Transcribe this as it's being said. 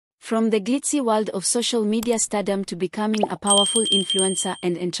From the glitzy world of social media stardom to becoming a powerful influencer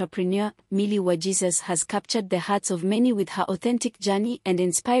and entrepreneur, Millie Wajesus has captured the hearts of many with her authentic journey and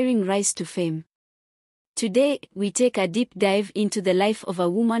inspiring rise to fame. Today, we take a deep dive into the life of a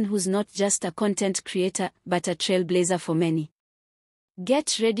woman who's not just a content creator but a trailblazer for many.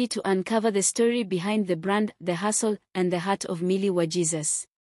 Get ready to uncover the story behind the brand, the hustle, and the heart of Millie Wajesus.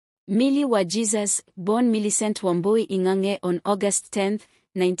 Millie Wajesus, born Millicent Wambui Ing'ang'e on August 10,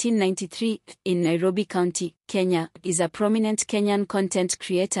 1993, in Nairobi County, Kenya, is a prominent Kenyan content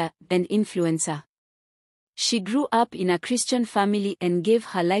creator and influencer. She grew up in a Christian family and gave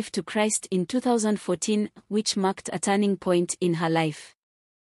her life to Christ in 2014, which marked a turning point in her life.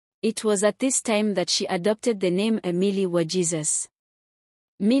 It was at this time that she adopted the name Millie Wajesus.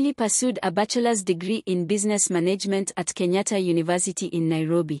 Millie pursued a bachelor's degree in business management at Kenyatta University in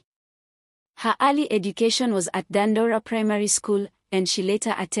Nairobi. Her early education was at Dandora Primary School, and she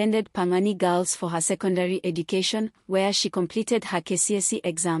later attended Pangani Girls for her secondary education, where she completed her KCSE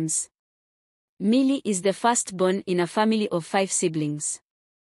exams. Millie is the firstborn in a family of 5 siblings.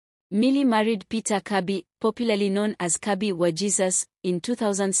 Millie married Peter Kabi, popularly known as Kabi Wajesus, in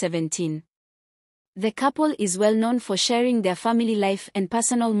 2017. The couple is well known for sharing their family life and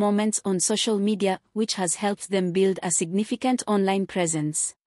personal moments on social media, which has helped them build a significant online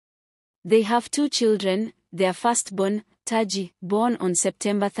presence. They have 2 children, their firstborn, Taji, born on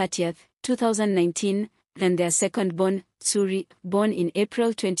September 30, 2019, and their secondborn, Tsuri, born in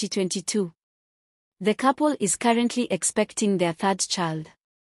April 2022. The couple is currently expecting their 3rd child.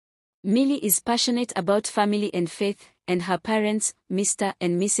 Millie is passionate about family and faith, and her parents, Mr.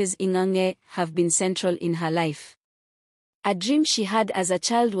 and Mrs. Ing'ang'e, have been central in her life. A dream she had as a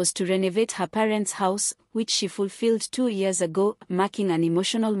child was to renovate her parents' house, which she fulfilled 2 years ago, marking an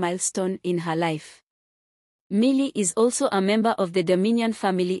emotional milestone in her life. Millie is also a member of the Dominion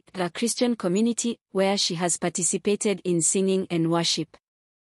family, a Christian community, where she has participated in singing and worship.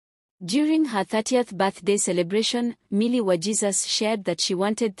 During her 30th birthday celebration, Millie Wajesus shared that she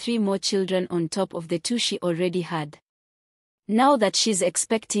wanted 3 more children on top of the 2 she already had. Now that she's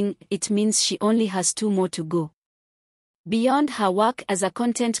expecting, it means she only has 2 more to go. Beyond her work as a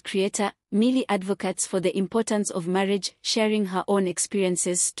content creator, Millie advocates for the importance of marriage, sharing her own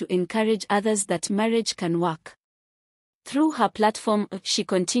experiences to encourage others that marriage can work. Through her platform, she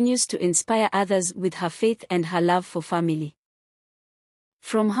continues to inspire others with her faith and her love for family.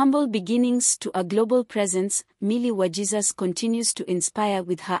 From humble beginnings to a global presence, Millie Wajesus continues to inspire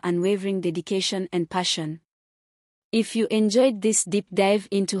with her unwavering dedication and passion. If you enjoyed this deep dive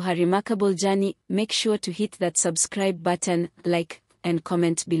into her remarkable journey, make sure to hit that subscribe button, like, and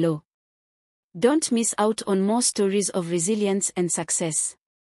comment below. Don't miss out on more stories of resilience and success.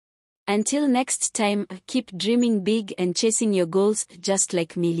 Until next time, keep dreaming big and chasing your goals just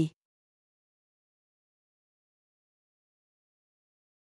like Millie.